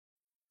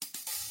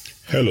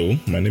Hello,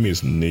 my name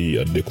is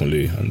Neyi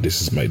Adekunle, and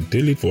this is my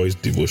daily voice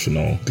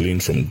devotional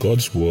gleaned from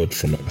God's word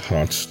from my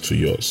heart to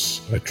yours.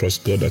 I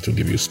trust God that will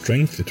give you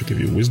strength, it will give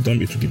you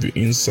wisdom, it will give you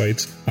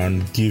insight,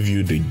 and give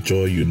you the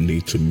joy you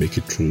need to make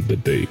it through the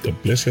day. God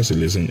bless you as you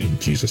listen in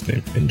Jesus'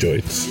 name. Enjoy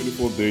it.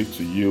 Beautiful day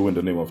to you in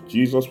the name of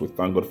Jesus. We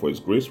thank God for His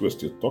grace. We're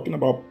still talking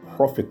about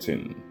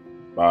profiting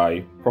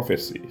by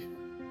prophecy.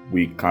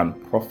 We can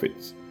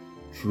profit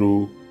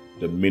through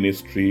the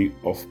ministry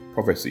of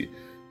prophecy.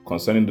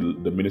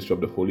 Concerning the ministry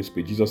of the Holy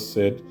Spirit, Jesus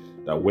said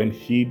that when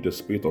He, the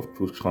Spirit of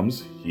truth,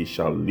 comes, He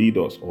shall lead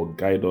us or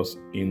guide us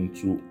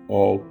into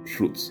all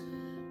truths.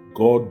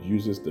 God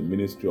uses the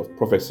ministry of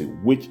prophecy,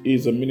 which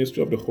is a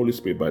ministry of the Holy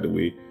Spirit, by the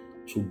way,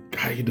 to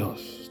guide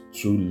us,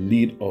 to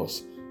lead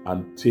us,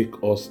 and take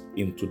us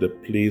into the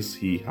place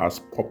He has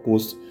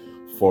purposed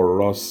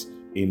for us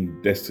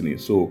in destiny.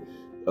 So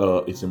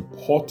it's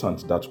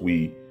important that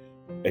we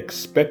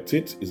expect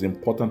it. It's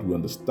important we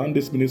understand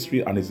this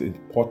ministry, and it's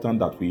important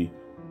that we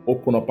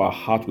open up our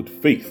heart with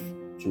faith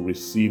to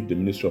receive the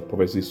ministry of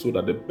prophecy, so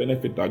that the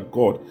benefit that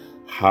God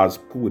has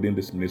put within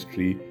this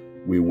ministry,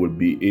 we will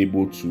be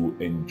able to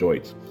enjoy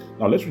it.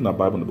 Now let's read our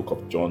Bible in the book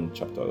of John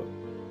chapter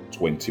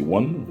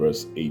 21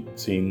 verse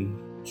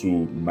 18 to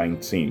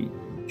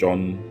 19.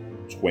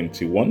 John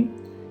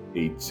 21,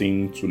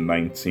 18 to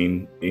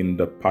 19 in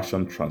the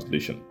Passion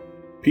Translation.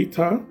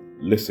 Peter,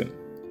 listen.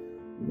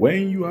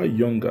 When you are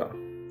younger,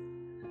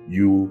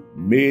 you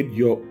made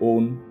your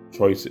own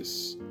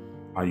choices,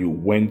 and you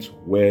went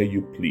where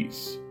you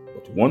please.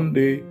 But one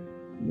day,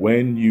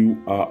 when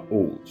you are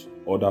old,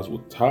 others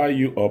will tie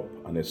you up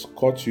and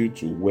escort you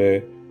to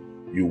where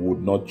you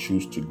would not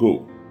choose to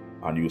go,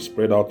 and you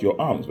spread out your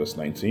arms. Verse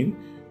 19,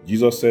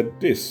 Jesus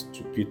said this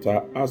to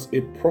Peter as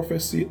a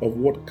prophecy of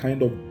what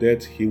kind of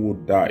death he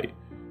would die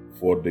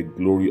for the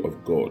glory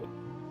of God.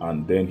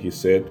 And then he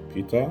said,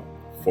 Peter,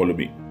 follow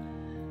me.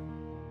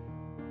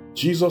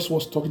 Jesus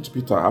was talking to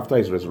Peter after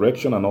his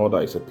resurrection and all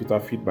that. He said, Peter,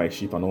 feed my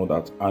sheep and all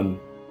that. And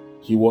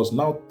he was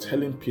now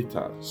telling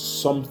Peter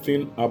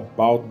something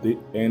about the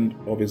end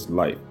of his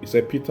life. He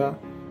said, Peter,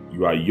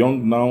 you are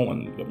young now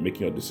and you're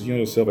making your decision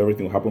yourself.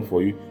 Everything will happen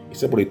for you. He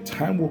said, but a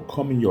time will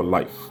come in your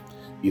life.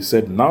 He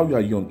said, now you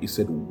are young. He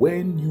said,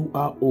 when you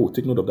are old,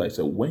 take note of that. He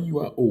said, when you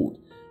are old,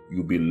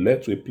 you'll be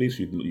led to a place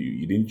you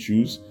didn't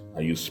choose,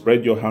 and you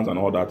spread your hands and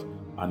all that.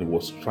 And he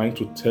was trying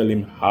to tell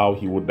him how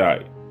he would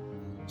die.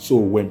 So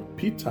when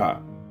Peter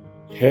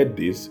heard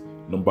this,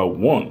 number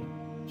one,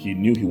 he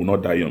knew he would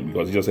not die young,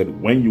 because he just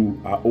said, when you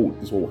are old,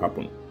 this is what will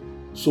happen.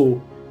 So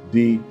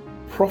the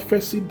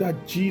prophecy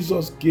that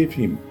Jesus gave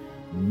him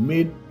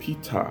made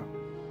Peter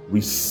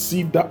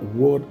receive that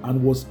word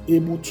and was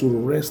able to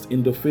rest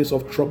in the face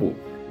of trouble.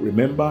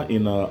 Remember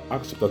in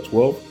Acts chapter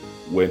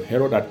 12, when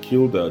Herod had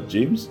killed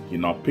James, he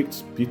now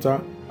picked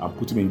Peter and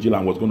put him in jail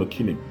and was going to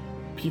kill him.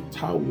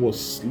 Peter was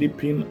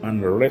sleeping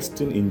and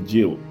resting in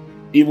jail,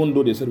 even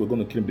though they said we're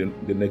going to kill him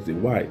the next day.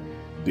 Why?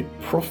 The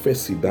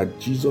prophecy that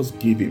Jesus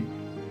gave him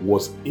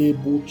was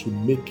able to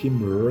make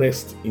him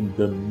rest in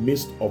the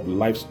midst of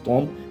life's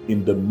storm,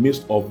 in the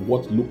midst of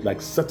what looked like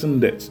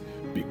certain death,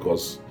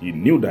 because he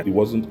knew that he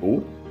wasn't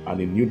old, and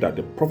he knew that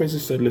the prophecy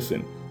said,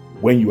 listen,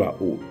 when you are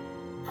old,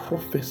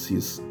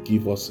 prophecies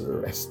give us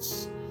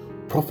rests.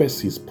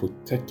 Prophecies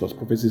protect us,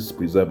 prophecies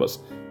preserve us.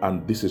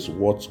 And this is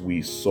what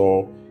we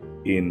saw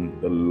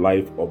in the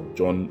life of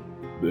John,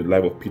 the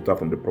life of Peter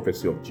from the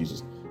prophecy of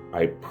Jesus.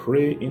 I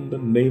pray in the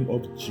name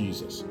of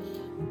Jesus,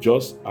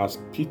 just as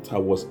Peter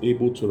was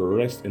able to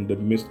rest in the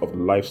midst of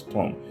life's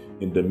storm,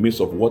 in the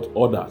midst of what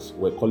others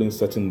were calling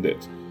certain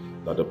death,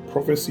 that the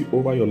prophecy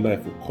over your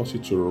life will cause you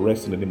to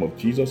rest in the name of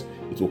Jesus.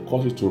 It will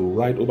cause you to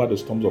ride over the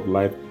storms of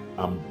life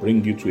and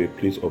bring you to a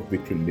place of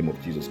victory in the name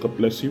of Jesus. God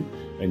bless you.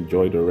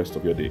 Enjoy the rest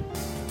of your day.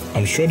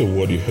 I'm sure the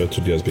word you heard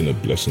today has been a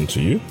blessing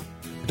to you.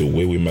 The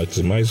way we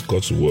maximize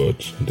God's word,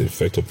 the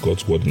effect of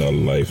God's word in our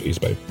life, is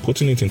by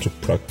putting it into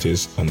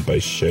practice and by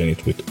sharing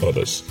it with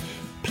others.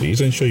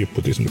 Please ensure you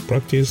put this into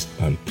practice,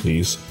 and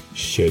please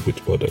share it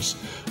with others.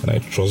 And I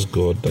trust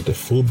God that the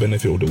full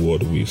benefit of the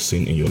word will be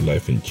seen in your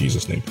life in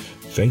Jesus' name.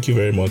 Thank you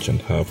very much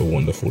and have a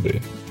wonderful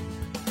day.